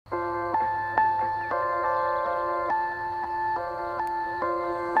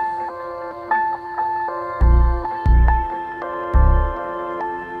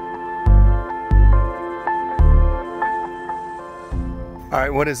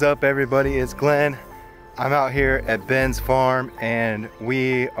Alright, what is up everybody? It's Glenn. I'm out here at Ben's farm and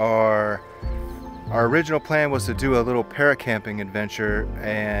our original plan was to do a little paracamping adventure,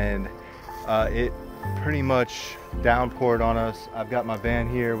 and it pretty much downpoured on us. I've got my van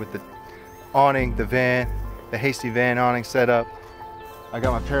here with the awning, the hasty van awning set up. I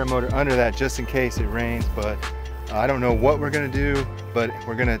got my paramotor under that just in case it rains, but I don't know what we're gonna do, but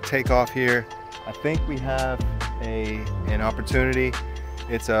we're gonna take off here. I think we have an opportunity.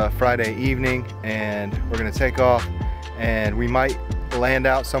 It's a Friday evening and we're gonna take off and we might land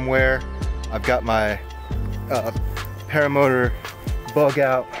out somewhere. I've got my paramotor bug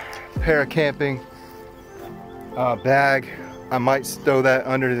out paracamping bag. I might stow that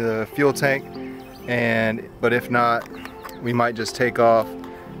under the fuel tank, but if not, we might just take off,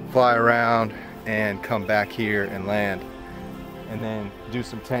 fly around and come back here and land and then do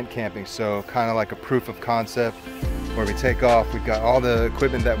some tent camping. So kind of like a proof of concept where we take off, we've got all the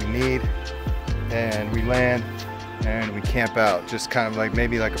equipment that we need, and we land and we camp out, just kind of like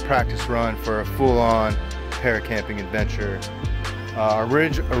maybe like a practice run for a full-on paracamping adventure. Our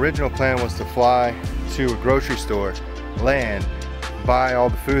original plan was to fly to a grocery store, land, buy all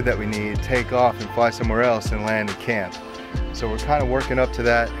the food that we need, take off and fly somewhere else and land and camp. So we're kind of working up to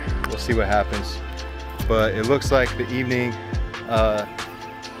that. We'll see what happens. But it looks like the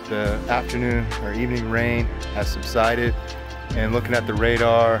afternoon or evening rain has subsided, and looking at the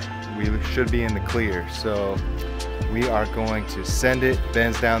radar, we should be in the clear. So we are going to send it.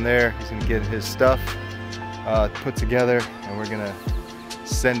 Ben's down there. He's gonna get his stuff put together, and we're gonna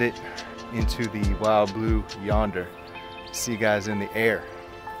send it into the wild blue yonder. See you guys in the air.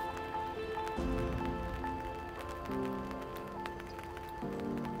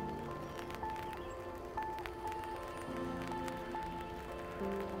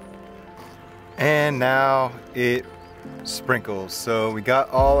 And now it sprinkles. So we got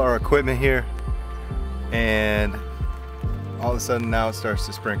all our equipment here, and all of a sudden now it starts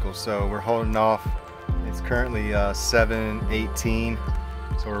to sprinkle. So we're holding off. It's currently 7:18,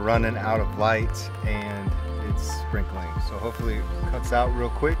 so we're running out of light and it's sprinkling. So hopefully it cuts out real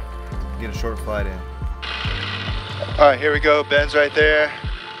quick, get a short flight in. All right, here we go. Ben's right there.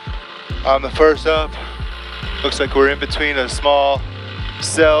 I'm the first up. Looks like we're in between a small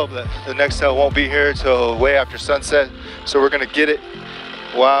cell, but the next cell won't be here till way after sunset. So we're gonna get it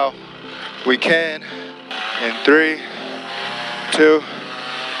while we can in 3, 2,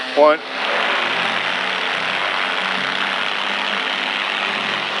 1.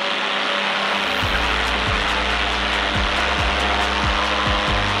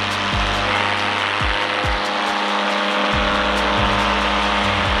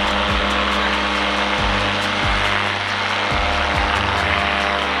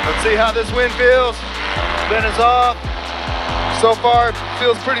 Let's see how this wind feels. Ben is off. So far it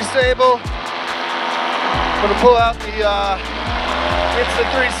feels pretty stable. I'm gonna pull out the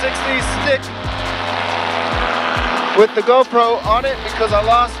Insta360 stick with the GoPro on it because I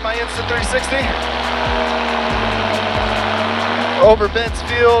lost my Insta360 over Ben's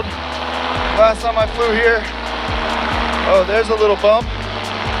field last time I flew here. Oh, there's a little bump.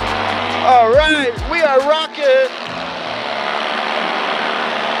 All right, we are rocking.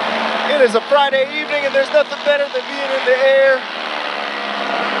 It is a Friday evening and there's nothing better than being in the air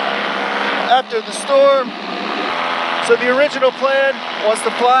after the storm. So the original plan was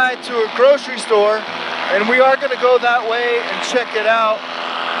to fly to a grocery store, and we are gonna go that way and check it out.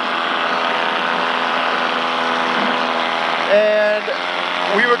 And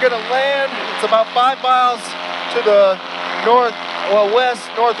we were gonna land, it's about 5 miles to the northwest.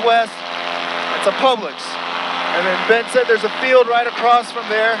 It's a Publix. And then Ben said there's a field right across from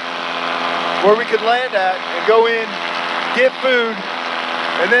there where we could land at and go in, get food,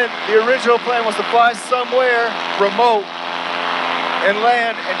 and then the original plan was to fly somewhere remote and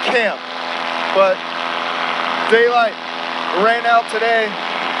land and camp. But daylight ran out today.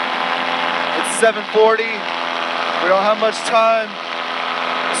 It's 7:40. We don't have much time,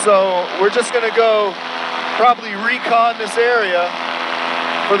 so we're just gonna go probably recon this area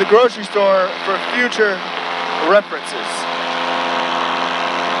for the grocery store for future references.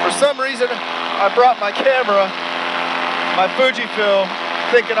 For some reason, I brought my camera, my Fujifilm,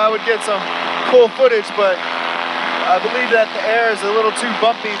 thinking I would get some cool footage, but I believe that the air is a little too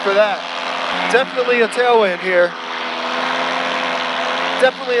bumpy for that. Definitely a tailwind here.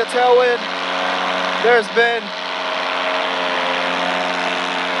 Definitely a tailwind. There's Ben.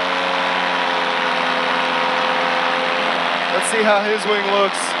 Let's see how his wing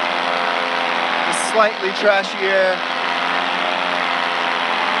looks. The slightly trashy air.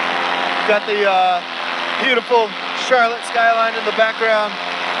 Got the beautiful Charlotte skyline in the background.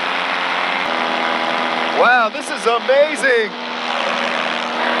 Wow, this is amazing.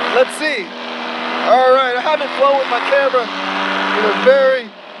 Let's see. All right, I haven't flown with my camera in a very,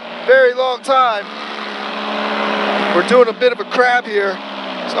 very long time. We're doing a bit of a crab here,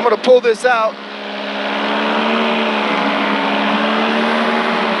 so I'm gonna pull this out.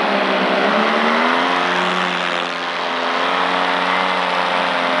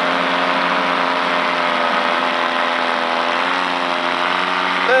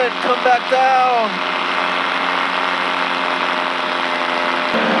 Then come back down.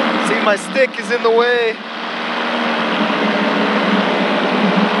 See, my stick is in the way.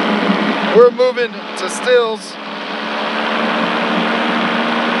 We're moving to stills.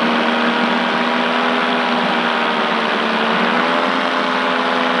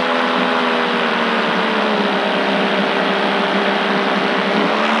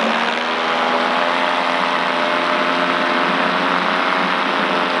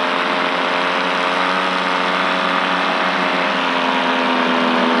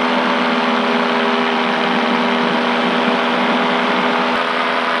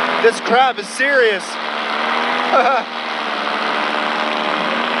 This crab is serious.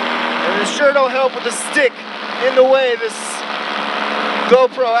 And it sure don't help with the stick in the way, this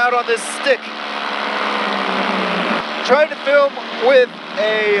GoPro out on this stick. Trying to film with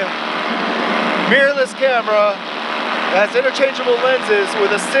a mirrorless camera that has interchangeable lenses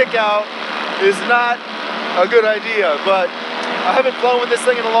with a stick out is not a good idea, but I haven't flown with this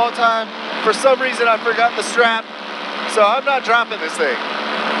thing in a long time. For some reason I forgot the strap, so I'm not dropping this thing.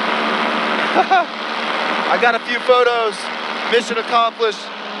 I got a few photos, mission accomplished.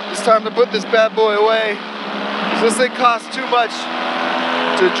 It's time to put this bad boy away, because this thing costs too much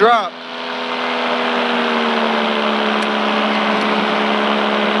to drop.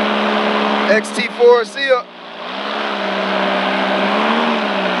 XT4, see ya.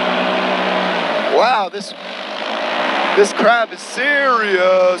 Wow, this crab is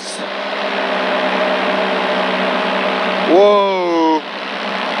serious. Whoa.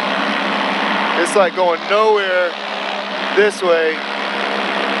 It's like going nowhere this way.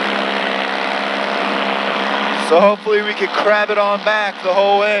 So hopefully we can crab it on back the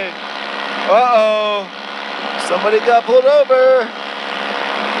whole way. Uh-oh, somebody got pulled over.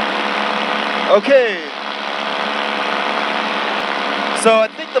 Okay. So I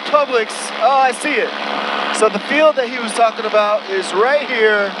think the Publix, oh, I see it. So the field that he was talking about is right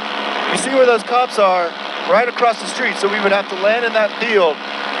here. You see where those cops are? Right across the street. So we would have to land in that field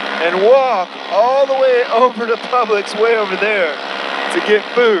and walk all the way over to Publix way over there to get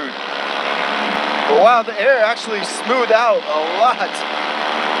food. But wow, the air actually smoothed out a lot.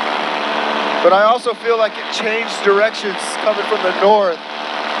 But I also feel like it changed directions coming from the north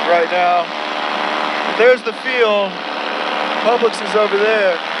right now. There's the field. Publix is over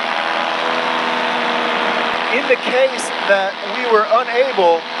there. In the case that we were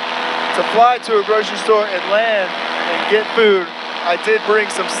unable to fly to a grocery store and land and get food, I did bring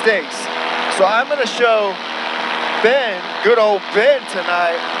some steaks. So I'm gonna show Ben, good old Ben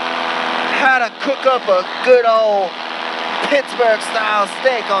tonight, how to cook up a good old Pittsburgh style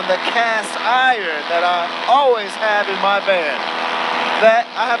steak on the cast iron that I always have in my van. That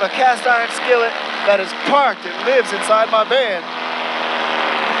I have a cast iron skillet that is parked and lives inside my van.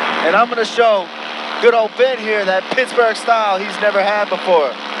 And I'm gonna show good old Ben here that Pittsburgh style he's never had before.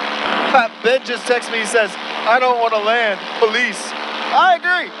 Ben just texted me, he says, I don't want to land, police. I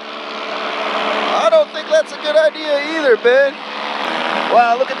agree. I don't think that's a good idea either, Ben.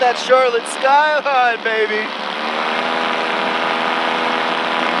 Wow, look at that Charlotte skyline, baby.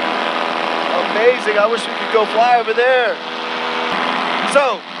 Amazing, I wish we could go fly over there.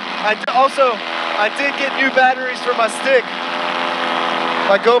 So, I did get new batteries for my stick.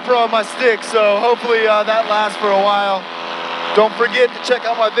 My GoPro on my stick, so hopefully that lasts for a while. Don't forget to check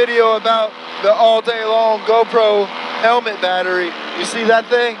out my video about the all day long GoPro helmet battery. You see that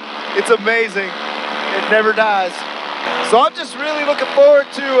thing? It's amazing. It never dies. So I'm just really looking forward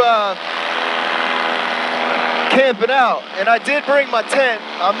to camping out. And I did bring my tent.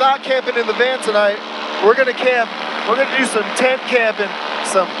 I'm not camping in the van tonight. We're gonna camp. We're gonna do some tent camping,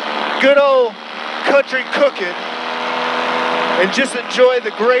 some good old country cooking, and just enjoy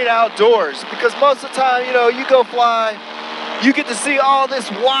the great outdoors. Because most of the time, you know, you go fly, you get to see all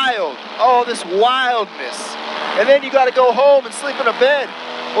this wildness. And then you gotta go home and sleep in a bed.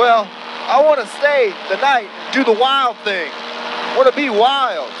 Well, I wanna stay the night and do the wild thing. I wanna be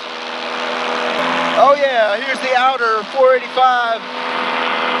wild. Oh yeah, here's the outer 485.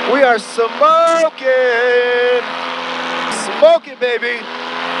 We are smoking. Smoking, baby.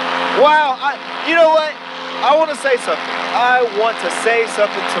 Wow, you know what? I want to say something. I want to say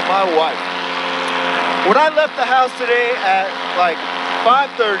something to my wife. When I left the house today at like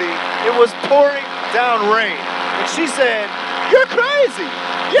 5:30, it was pouring down rain. And she said, "You're crazy.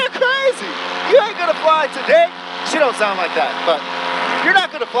 You're crazy. You ain't gonna fly today." She don't sound like that, but "You're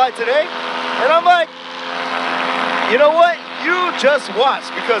not gonna fly today." And I'm like, you know what? You just watch,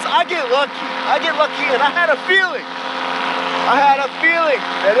 because I get lucky. I get lucky, and I had a feeling. I had a feeling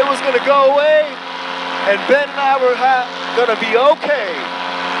that it was gonna go away, and Ben and I were gonna be okay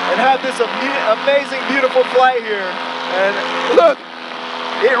and have this amazing, beautiful flight here. And look,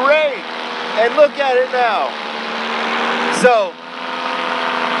 it rained, and look at it now. So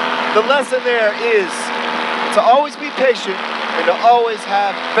the lesson there is to always be patient and to always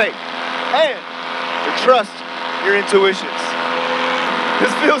have faith and to trust your intuitions.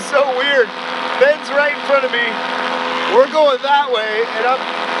 This feels so weird. Ben's right in front of me. We're going that way, and I'm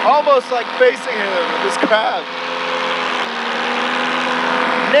almost like facing him with this crowd.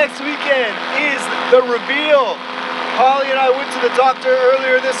 Next weekend is the reveal. Holly and I went to the doctor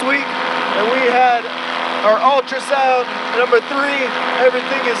earlier this week, and we had our ultrasound number 3.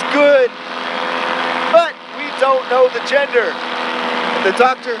 Everything is good, but we don't know the gender. The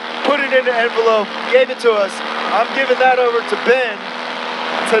doctor put it in an envelope, gave it to us. I'm giving that over to Ben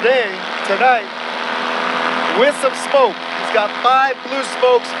tonight, with some smoke. He's got 5 blue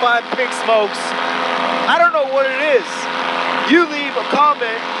smokes, 5 pink smokes. I don't know what it is. You leave a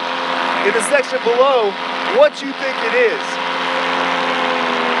comment in the section below what you think it is.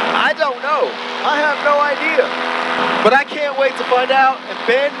 I don't know. I have no idea. But I can't wait to find out, and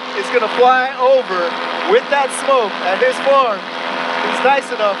Ben is gonna fly over with that smoke at his farm. He's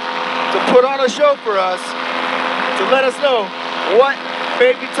nice enough to put on a show for us to let us know what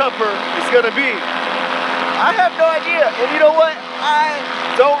Baby Tupper is gonna be. I have no idea, and you know what? I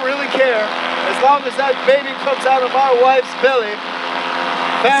don't really care as long as that baby comes out of my wife's belly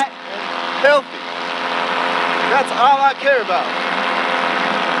fat and healthy. That's all I care about.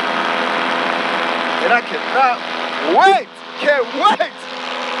 And I cannot wait. Can't wait.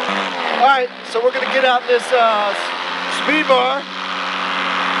 All right, so we're gonna get out this speed bar.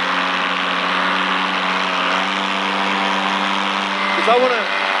 Because I want to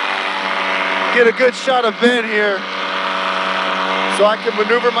get a good shot of Ben here so I can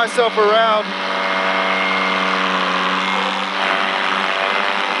maneuver myself around.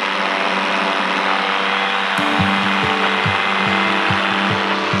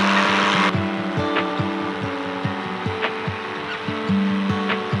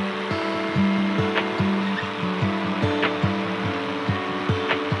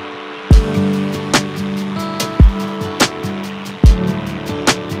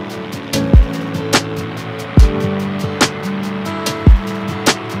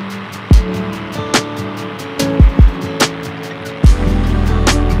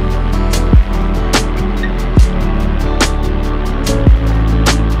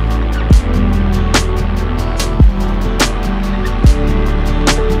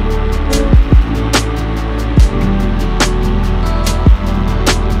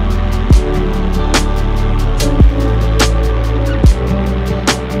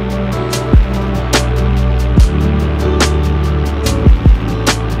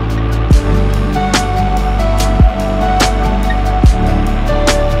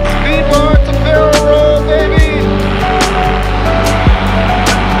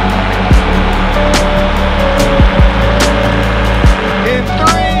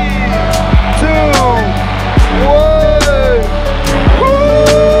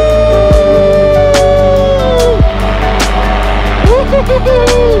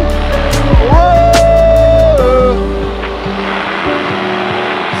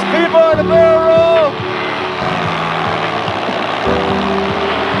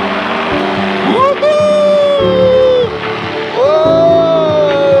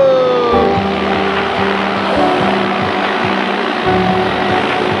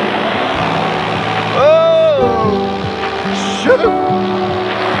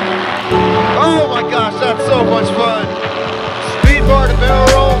 Oh my gosh, that's so much fun. Speed bar to barrel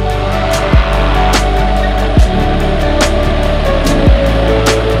roll.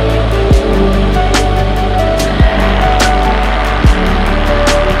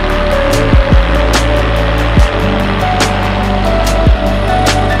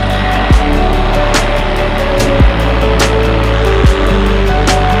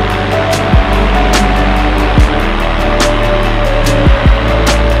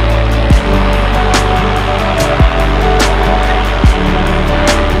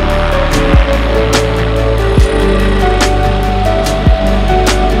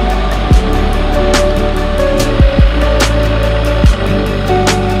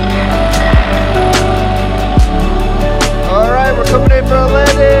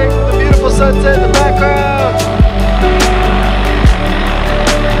 sunset in the background.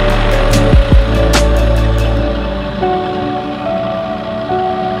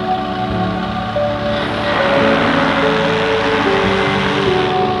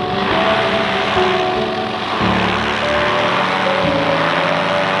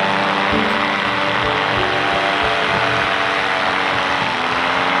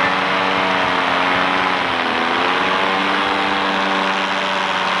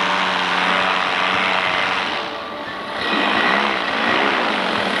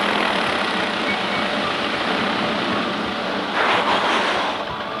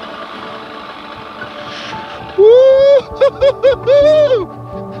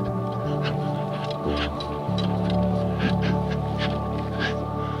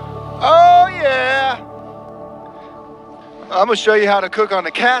 Oh yeah! I'm gonna show you how to cook on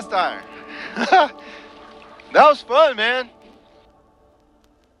the cast iron. That was fun, man.